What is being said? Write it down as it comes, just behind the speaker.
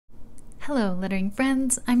Hello lettering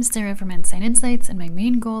friends, I'm Sarah from Ensign Insights, and my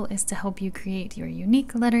main goal is to help you create your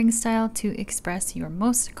unique lettering style to express your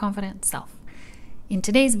most confident self. In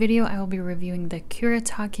today's video, I will be reviewing the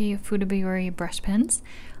Kuretake Fudebiyori Brush Pens.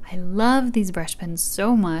 I love these brush pens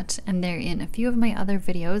so much, and they're in a few of my other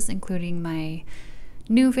videos, including my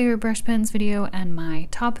new favorite brush pens video and my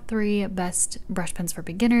top 3 best brush pens for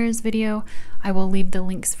beginners video. I will leave the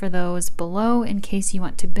links for those below in case you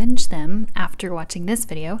want to binge them after watching this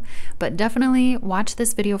video, but definitely watch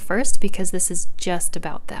this video first because this is just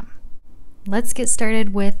about them. Let's get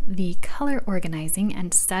started with the color organizing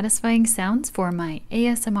and satisfying sounds for my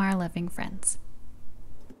ASMR loving friends.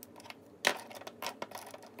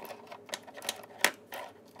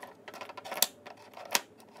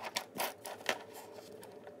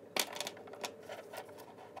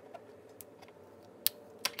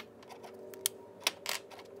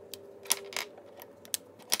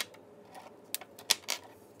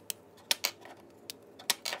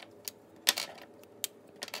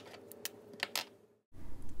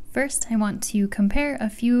 First, I want to compare a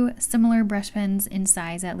few similar brush pens in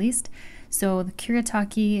size at least. So the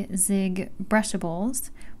Kuretake Zig Brushables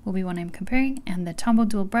will be one I'm comparing, and the Tombow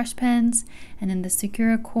Dual Brush Pens, and then the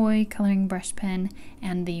Sakura Koi Coloring Brush Pen,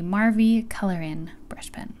 and the Marvi Color-In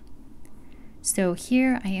Brush Pen. So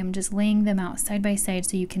here I am just laying them out side by side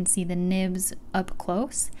so you can see the nibs up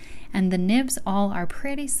close. And the nibs all are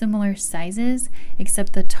pretty similar sizes,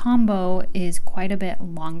 except the Tombow is quite a bit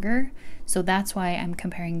longer. So that's why I'm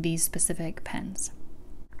comparing these specific pens.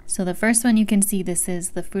 So the first one you can see, this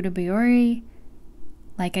is the Fudebiyori.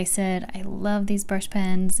 Like I said, I love these brush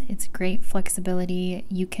pens. It's great flexibility.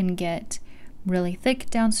 You can get really thick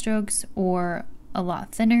downstrokes or a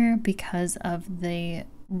lot thinner because of the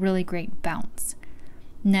really great bounce.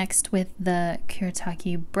 Next, with the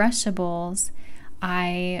Kuretake Brushables,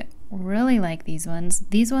 I really like these ones.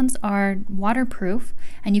 These ones are waterproof,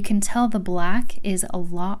 and you can tell the black is a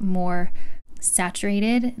lot more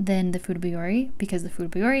saturated than the Fudebiyori because the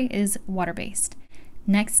Fudebiyori is water-based.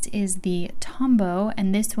 Next is the Tombow,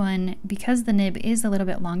 and this one, because the nib is a little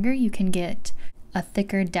bit longer, you can get a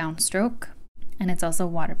thicker downstroke, and it's also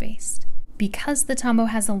water-based. Because the Tombow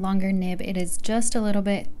has a longer nib, it is just a little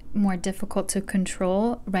bit more difficult to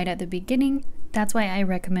control right at the beginning. That's why I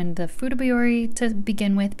recommend the Fudebiyori to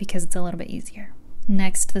begin with because it's a little bit easier.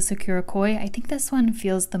 Next, the Sakura Koi. I think this one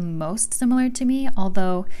feels the most similar to me,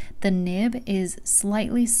 although the nib is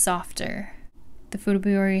slightly softer. The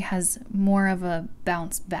Fudebiyori has more of a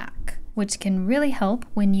bounce back, which can really help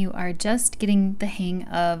when you are just getting the hang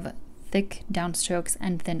of thick downstrokes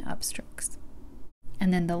and thin upstrokes.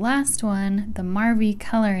 And then the last one, the Marvi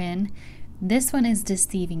Color-In. This one is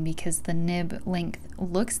deceiving because the nib length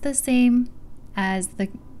looks the same as the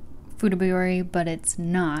Fudebiyori, but it's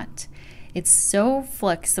not. It's so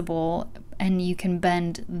flexible, and you can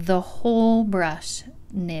bend the whole brush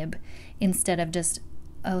nib instead of just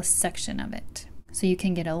a section of it. So you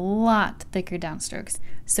can get a lot thicker downstrokes.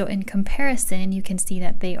 So in comparison, you can see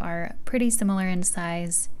that they are pretty similar in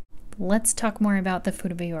size. Let's talk more about the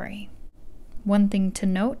Fudebiyori. One thing to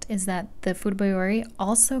note is that the Fudebiyori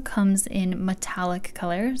also comes in metallic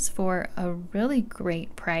colors for a really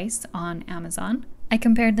great price on Amazon. I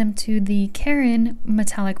compared them to the Caron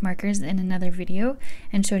metallic markers in another video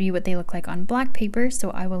and showed you what they look like on black paper,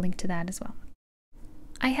 so I will link to that as well.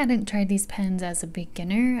 I hadn't tried these pens as a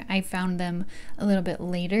beginner. I found them a little bit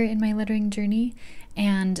later in my lettering journey,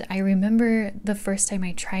 and I remember the first time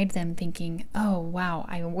I tried them thinking, oh wow,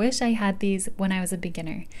 I wish I had these when I was a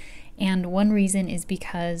beginner. And one reason is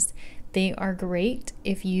because they are great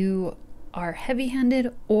if you are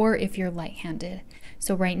heavy-handed or if you're light-handed.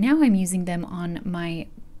 So right now I'm using them on my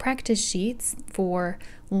practice sheets for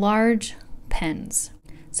large pens.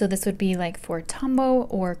 So this would be like for Tombow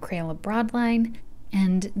or Crayola Broadline.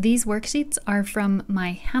 And these worksheets are from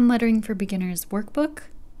my Hand Lettering for Beginners workbook.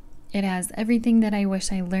 It has everything that I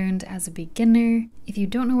wish I learned as a beginner. If you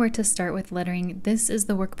don't know where to start with lettering, this is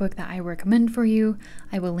the workbook that I recommend for you.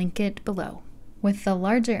 I will link it below. With the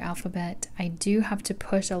larger alphabet, I do have to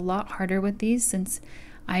push a lot harder with these since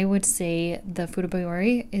I would say the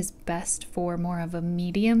Fudebiyori is best for more of a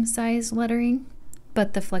medium-sized lettering.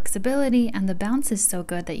 But the flexibility and the bounce is so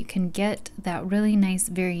good that you can get that really nice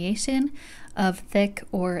variation of thick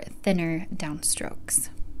or thinner downstrokes.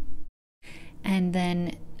 And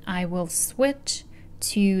then I will switch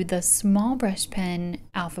to the small brush pen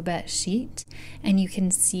alphabet sheet, and you can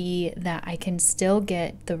see that I can still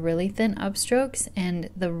get the really thin upstrokes and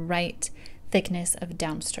the right thickness of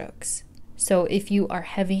downstrokes. So if you are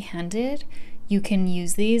heavy-handed, you can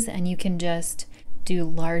use these and you can just do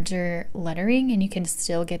larger lettering and you can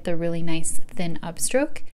still get the really nice thin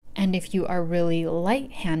upstroke. And if you are really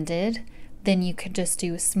light-handed, then you could just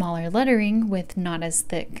do smaller lettering with not as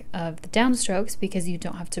thick of the downstrokes because you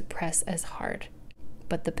don't have to press as hard.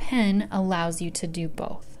 But the pen allows you to do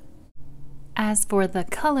both. As for the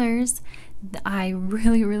colors, I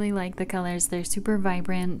really like the colors. They're super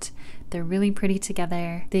vibrant. They're really pretty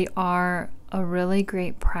together. They are a really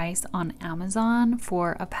great price on Amazon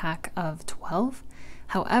for a pack of 12.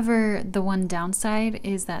 However, the one downside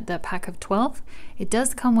is that the pack of 12, it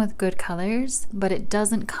does come with good colors, but it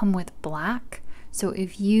doesn't come with black. So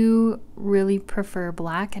if you really prefer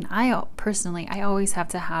black, and I personally always have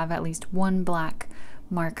to have at least one black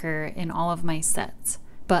marker in all of my sets,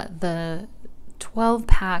 but the 12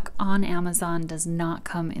 pack on Amazon does not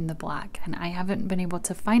come in the black, and I haven't been able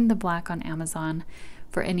to find the black on Amazon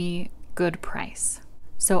for any good price.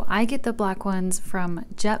 So I get the black ones from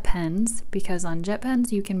Jet Pens because on Jet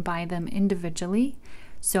Pens you can buy them individually.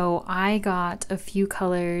 So I got a few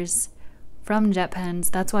colors from Jet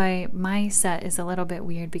Pens. That's why my set is a little bit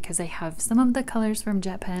weird, because I have some of the colors from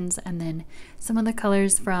Jet Pens and then some of the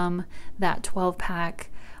colors from that 12 pack.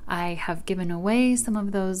 I have given away some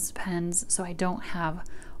of those pens, so I don't have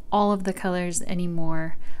all of the colors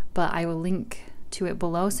anymore, but I will link to it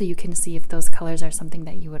below so you can see if those colors are something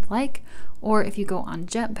that you would like. Or if you go on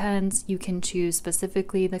Jet Pens, you can choose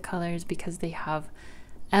specifically the colors because they have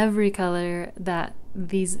every color that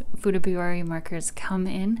these Fudebiyori markers come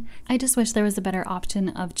in. I just wish there was a better option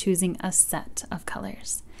of choosing a set of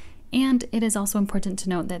colors. And it is also important to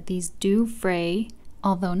note that these do fray,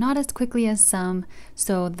 although not as quickly as some,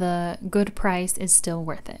 so the good price is still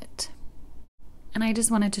worth it. And I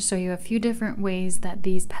just wanted to show you a few different ways that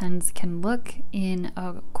these pens can look in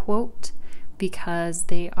a quote because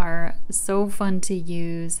they are so fun to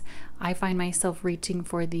use. I find myself reaching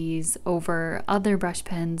for these over other brush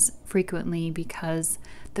pens frequently because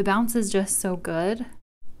the bounce is just so good.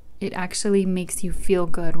 It actually makes you feel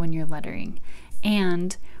good when you're lettering.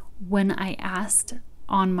 And when I asked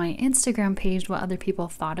on my Instagram page what other people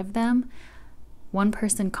thought of them, one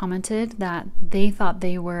person commented that they thought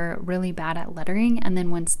they were really bad at lettering, and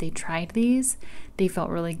then once they tried these, they felt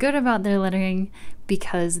really good about their lettering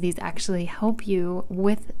because these actually help you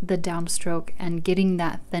with the downstroke and getting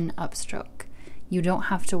that thin upstroke. You don't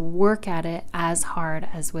have to work at it as hard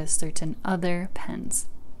as with certain other pens.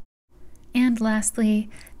 And lastly,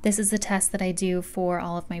 this is a test that I do for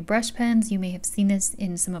all of my brush pens. You may have seen this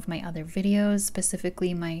in some of my other videos,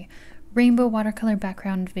 specifically my rainbow watercolor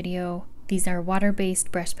background video. These are water-based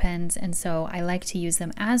brush pens, and so I like to use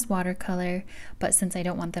them as watercolor, but since I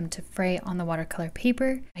don't want them to fray on the watercolor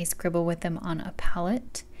paper, I scribble with them on a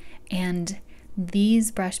palette. And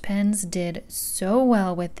these brush pens did so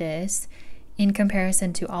well with this. In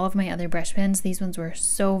comparison to all of my other brush pens, these ones were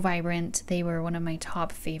so vibrant. They were one of my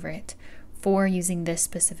top favorite for using this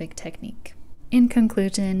specific technique. In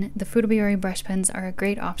conclusion, the Fudebiyori brush pens are a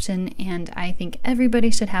great option, and I think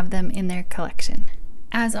everybody should have them in their collection.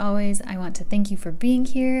 As always, I want to thank you for being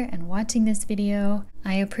here and watching this video.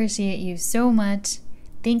 I appreciate you so much.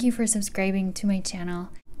 Thank you for subscribing to my channel.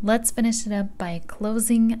 Let's finish it up by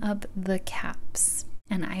closing up the caps,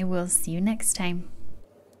 and I will see you next time.